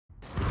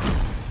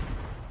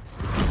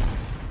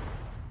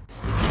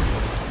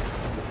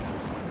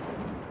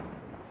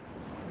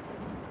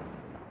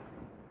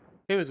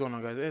Hey, what's going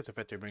on, guys? It's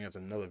AffectTK bringing us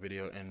another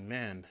video, and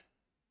man,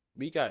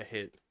 we got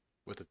hit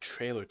with a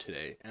trailer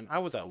today, and I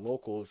was at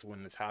locals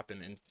when this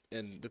happened,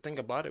 and the thing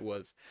about it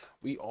was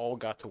we all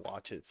got to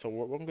watch it. So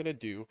what we're gonna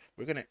do,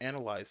 we're gonna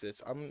analyze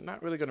this. I'm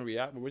not really gonna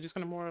react, but we're just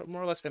gonna more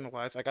or less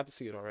analyze. I got to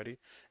see it already,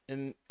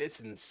 and it's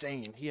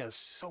insane. He has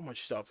so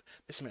much stuff.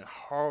 This man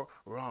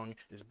Hwoarang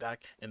is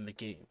back in the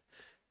game.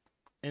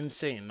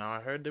 Insane. Now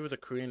I heard there was a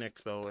Korean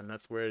Expo, and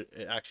that's where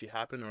it actually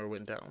happened or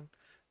went down,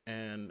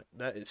 and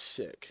that is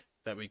sick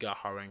that we got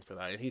Hwoarang for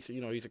that. And he's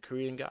a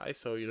Korean guy,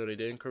 so they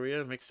did in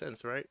Korea. It makes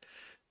sense, right?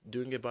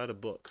 Doing it by the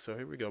book. So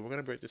here we go. We're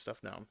gonna break this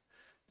stuff down.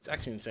 It's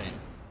actually insane.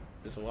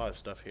 There's a lot of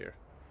stuff here.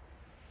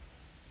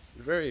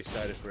 Very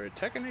excited for it.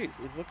 Tekken 8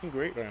 is looking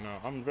great right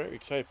now. I'm very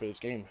excited for this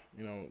game.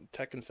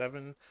 Tekken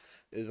 7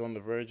 is on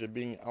the verge of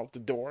being out the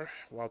door,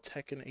 while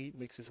Tekken 8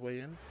 makes its way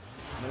in.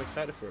 I'm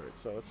excited for it.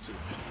 So let's see.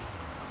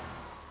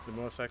 The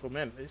motorcycle,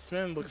 man, this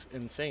man looks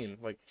insane.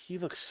 Like, he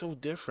looks so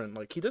different.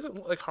 Like, he doesn't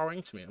look like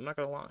Hwoarang to me, I'm not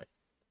gonna lie.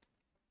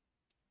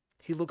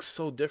 He looks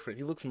so different.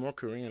 He looks more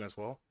Korean as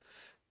well,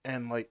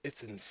 and like,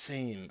 it's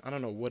insane. I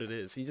don't know what it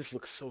is. He just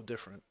looks so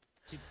different,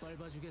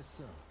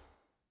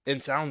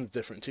 and sounds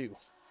different too.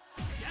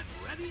 Get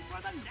ready for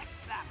the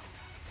next battle.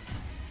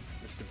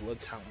 Mr.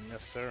 Blood Talon,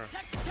 yes sir.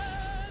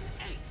 Tekken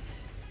 8.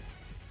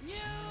 New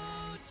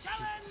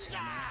challenger.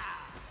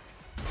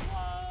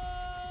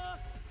 Hwoarang.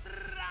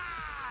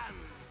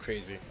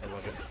 Crazy, I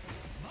love it.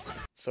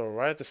 So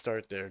right at the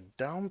start there,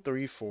 down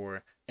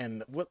 3-4,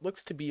 and what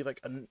looks to be like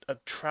a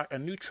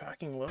new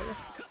tracking low.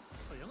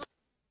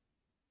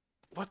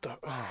 What the?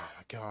 Oh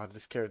my god,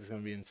 this character's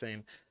gonna be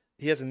insane.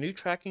 He has a new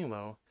tracking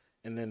low,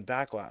 and then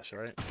backlash,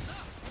 right?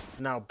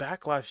 Now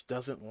backlash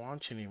doesn't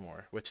launch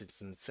anymore, which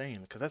is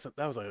insane, because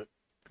that was a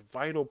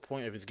vital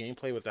point of his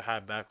gameplay, was to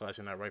have backlash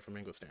in that right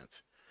flamingo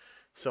stance.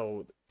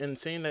 So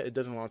insane that it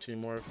doesn't launch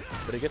anymore,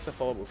 but it gets a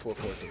follow up with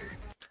 4-4-3.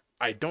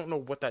 I don't know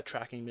what that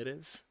tracking mid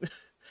is.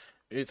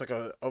 It's like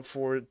a up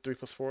forward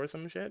 3+4 or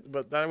some shit,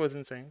 but that was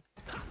insane.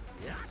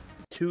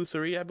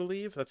 2-3, I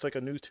believe. That's like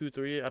a new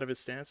 2-3 out of his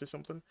stance or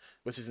something,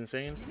 which is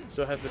insane.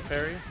 Still has the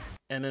parry,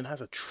 and then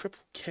has a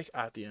triple kick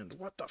at the end.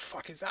 What the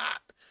fuck is that?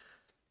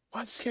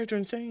 Why is this character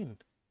insane?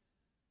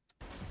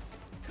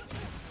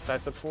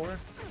 Sidestep 4.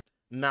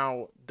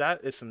 Now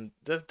that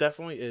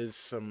definitely is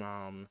some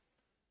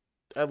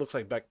that looks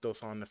like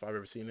Baekdosan if I've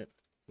ever seen it.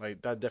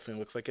 Like, that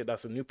definitely looks like it.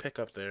 That's a new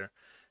pickup there.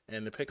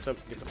 And the picks up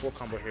gets a full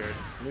combo here.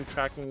 New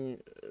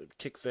tracking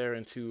kicks there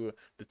into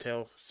the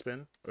tail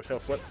spin or tail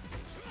flip.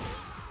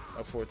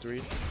 Up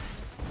 4-3.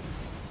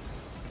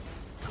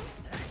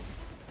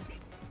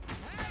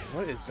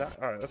 What is that?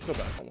 All right, let's go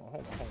back. Hold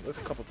on. There's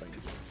a couple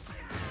things.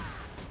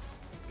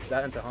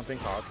 That into hunting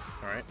hawk.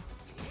 All right.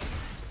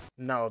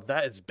 Now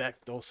that is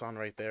Baekdosan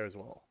right there as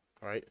well.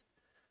 All right.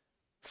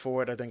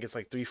 Forward, I think it's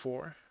like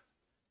 3-4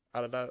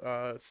 out of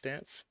that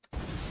stance.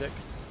 This is sick.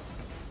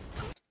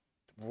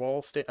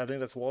 I think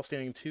that's wall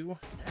standing 2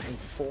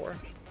 into 4,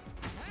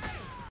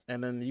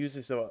 and then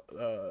uses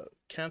the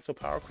cancel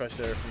power crush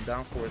there from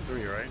down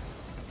 4-3, right?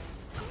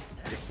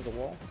 Gets to the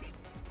wall.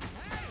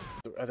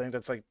 I think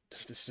that's like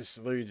it's just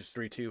literally just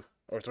 3-2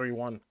 or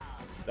 3-1.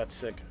 That's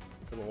sick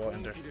for the wall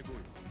ender.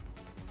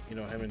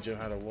 Him and Jim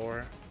had a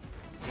lore.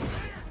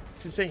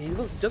 It's insane. He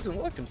doesn't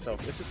look like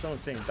himself. This is so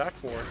insane. Back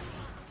 4,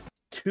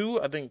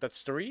 2. I think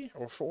that's 3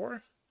 or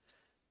 4,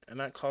 and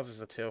that causes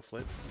a tail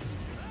flip.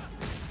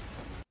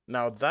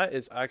 Now that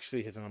is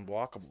actually his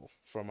unblockable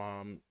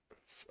from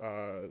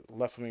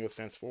left flamingo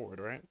stance forward,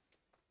 right?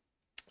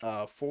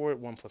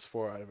 Forward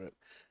 1+4 out of it.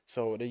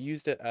 So they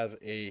used it as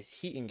a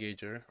heat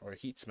engager or a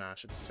heat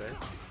smash, let's say.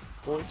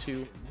 Forward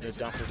 2 and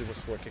down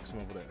 4 kicks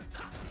him over there.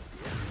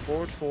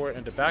 Forward 4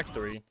 and the back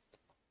 3,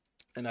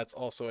 and that's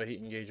also a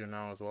heat engager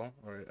now as well.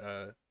 Or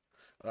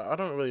I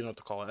don't really know what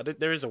to call it.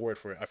 There is a word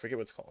for it. I forget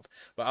what it's called,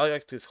 but I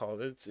like to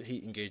call it. It's a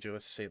heat engager.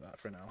 Let's say that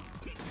for now.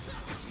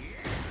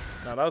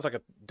 Now that was like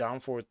a down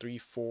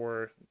 4-3-4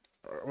 or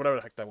whatever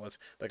the heck that was.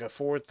 Like a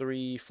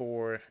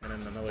 4-3-4 and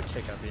then another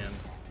kick at the end.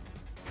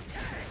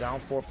 Down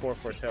 4-4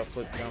 for a tail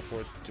flip, down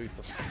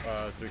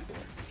 4-3+3-4.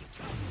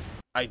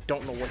 I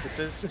don't know what this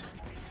is.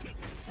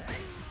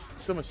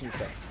 So much new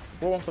stuff.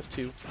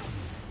 4-1+2.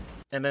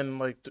 And then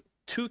like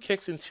 2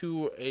 kicks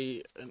into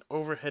an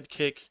overhead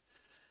kick,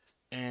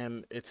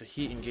 and it's a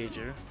heat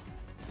engager.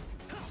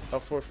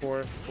 Up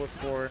 4-4,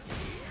 4-4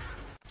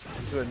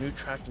 into a new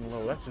tracking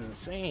low. That's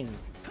insane.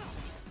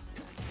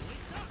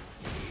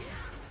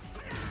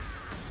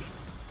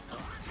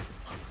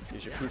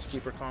 Here's your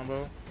Peacekeeper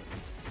combo.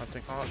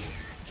 Hunting Hawk.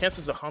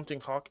 Cancels a Hunting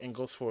Hawk and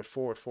goes forward,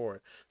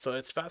 4-4. So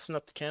it's fast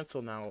enough to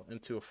cancel now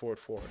into a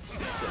 4-4.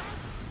 Sick.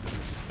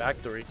 Back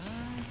 3. And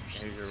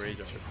here's your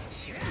Rage Usher.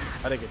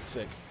 I think it's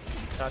sick.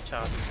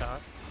 Cha-cha-cha.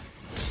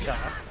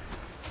 Cha.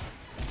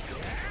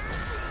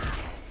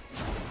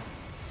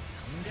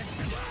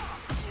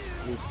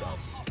 Blue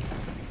stuff.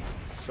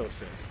 So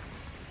sick.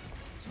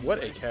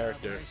 What a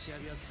character.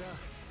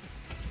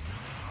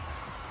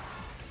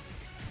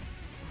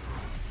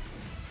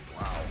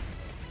 Wow.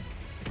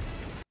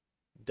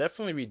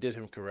 Definitely we did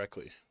him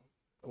correctly.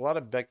 a lot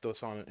of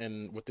Bektosan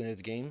in within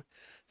his game,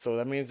 so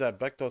that means that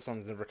Bektosan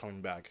is never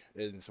coming back.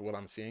 Is what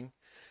I'm seeing.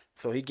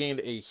 So he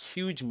gained a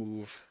huge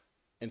move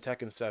in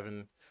Tekken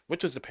 7,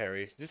 which was the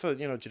parry, just a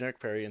generic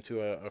parry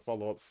into a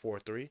follow up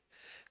 4-3,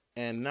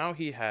 and now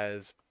he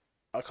has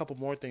a couple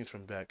more things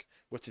from Beck,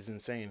 which is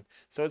insane.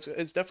 So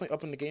it's definitely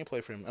up in the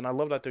gameplay for him, and I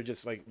love that they're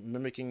just like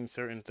mimicking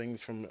certain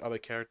things from other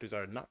characters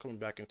that are not coming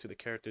back into the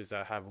characters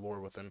that have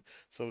lore with them.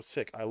 So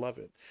sick, I love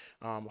it.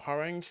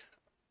 Hwoarang,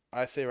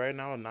 I say right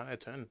now a 9 out of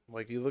 10.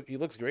 Like he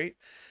looks great.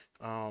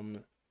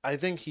 Um, I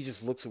think he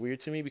just looks weird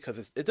to me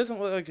because it doesn't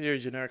look like your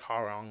generic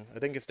Hwoarang. I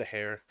think it's the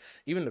hair,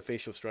 even the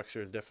facial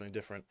structure is definitely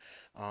different.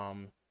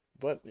 Um,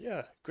 but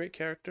yeah, great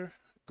character,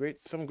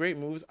 some great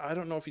moves. I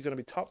don't know if he's gonna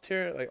be top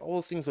tier. Like all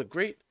those things look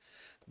great,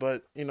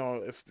 but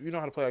if you know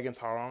how to play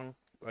against Hwoarang,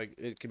 like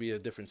it could be a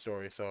different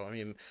story. So I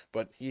mean,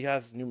 but he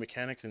has new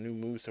mechanics and new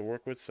moves to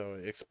work with, so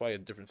it's probably a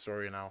different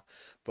story now.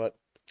 But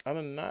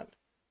other than that,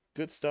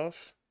 good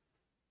stuff.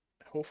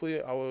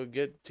 Hopefully I will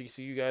get to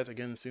see you guys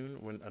again soon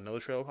when another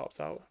trailer pops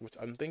out, which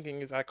I'm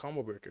thinking is at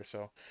Combo Breaker.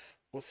 So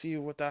we'll see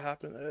what that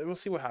happens. We'll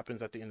see what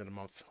happens at the end of the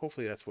month.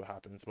 Hopefully that's what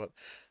happens. But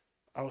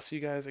I will see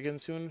you guys again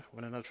soon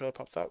when another trailer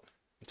pops out.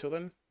 Until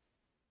then,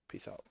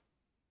 peace out.